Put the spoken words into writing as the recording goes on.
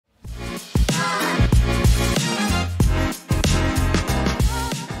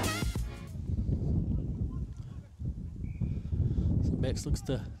Phoenix looks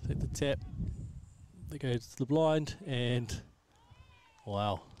to take the tap. They go to the blind, and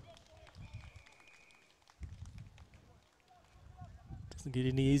wow. Doesn't get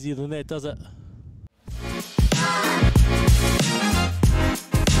any easier than that, does it?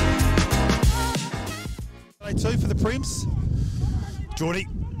 Two for the Prems. Geordie,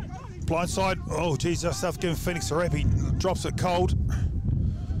 blindside. Oh, geez, just stuff giving Phoenix a rap. He drops it cold.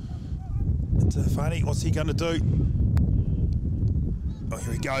 To Fanny, what's he going to do? Oh,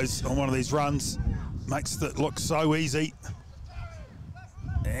 here he goes on one of these runs. Makes it look so easy.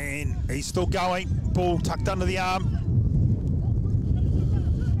 And he's still going. Ball tucked under the arm.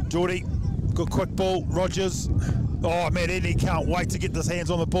 Geordie, good quick ball. Rogers. Oh, man, Eddie can't wait to get his hands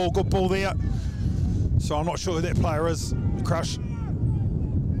on the ball. Good ball there. So I'm not sure who that player is. Crush.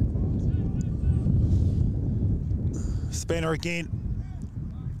 Spanner again.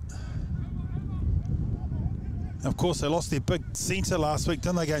 Of course, they lost their big centre last week,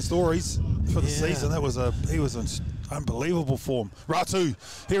 didn't they, against Auries for the season? He was in unbelievable form. Ratu,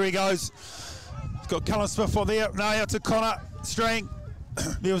 here he goes. He's got Cullen Smith on there. No, out to Connor. Strang.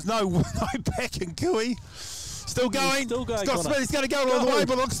 There was no back in Cooey. Still going. Scott Smith, he's going to go all the way,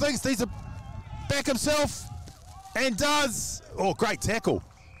 but looks thinks needs to back himself. And does. Oh, great tackle.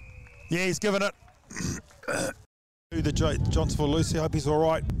 Yeah, he's given it. The Johnsonville Lucy, I hope he's all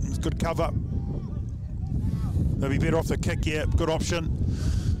right. It's good cover. They'll be better off the kick, yeah, good option.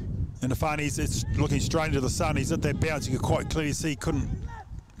 And the fun is, it's looking straight into the sun. He's at that bounce, you can quite clearly see, couldn't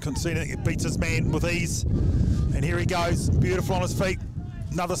see anything. It beats his man with ease. And here he goes, beautiful on his feet.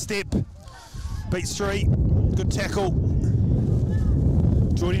 Another step, beats three, good tackle.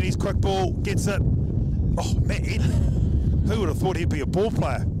 Jordan needs quick ball, gets it. Oh, man, who would have thought he'd be a ball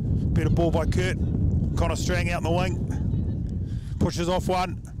player? Better ball by Kurt. Connor Strang out in the wing. Pushes off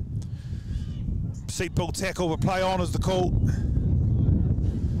one. Seatbelt tackle, but play on is the call.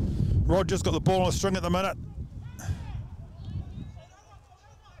 Rogers got the ball on a string at the minute.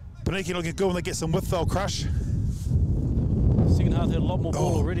 Pōneke looking good when they get some width, they'll crush. Second half, they had a lot more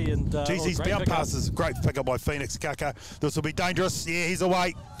ball already. And geez, these bounce passes, great pick up by Phoenix. Kaka, this will be dangerous. Yeah, he's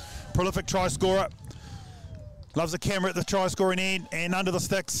away. Prolific try scorer. Loves the camera at the try scoring end and under the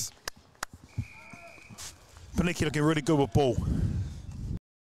sticks. Pōneke looking really good with ball.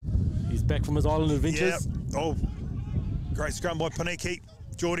 He's back from his island adventures. Yeah. Oh, great scrum by Pōneke.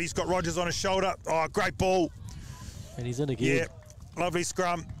 Geordie's got Rogers on his shoulder. Oh, great ball. And he's in again. Yeah, lovely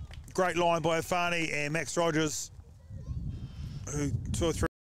scrum. Great line by Afani and Max Rogers. Who 2 or 3.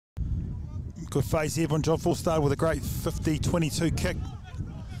 Good face here. Johnsonville started with a great 50-22 kick.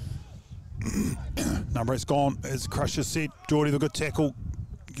 Number 8's gone, as Crusher said. Geordie, the good tackle.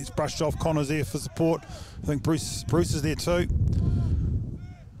 Gets brushed off. Connor's there for support. I think Bruce is there too.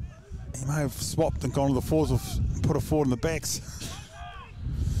 He may have swapped and gone to the fours or put a forward in the backs.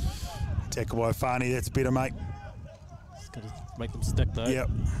 Tackle by Afani, that's better, mate. It's got to make them stick though. Yep.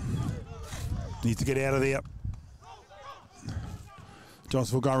 Needs to get out of there.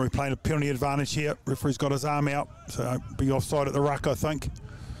 Johnsonville going to replaying a penalty advantage here. Referee's got his arm out, so be offside at the ruck, I think.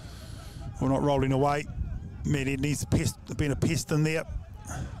 We're not rolling away. Man, it needs to be a pest in there.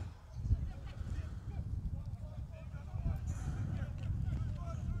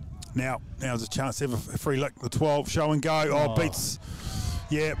 Now's a chance to have a free lick. The 12, show and go. Oh, beats.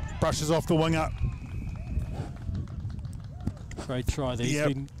 Yeah, brushes off the winger. Great try there.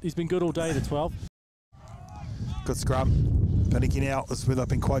 He's been good all day, the 12. Good scrum. Pōneke now. This is where they've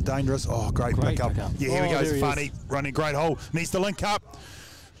been quite dangerous. Oh, great pickup. Yeah, here he goes. Funny. Running great hole. Needs to link up.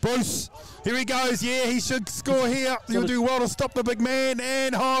 Bruce, here he goes. Yeah, he should score here. He'll do well to stop the big man.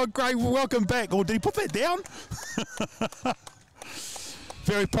 And, oh, great. Welcome back. Oh, did he put that down?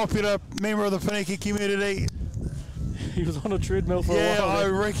 Very popular member of the Pōneke community. He was on a treadmill for a while. Yeah, I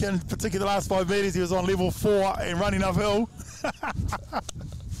reckon, particularly the last 5 metres, he was on level 4 and running uphill.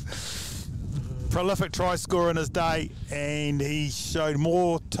 Prolific try scorer in his day, and he showed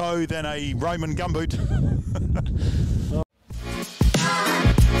more toe than a Roman gumboot.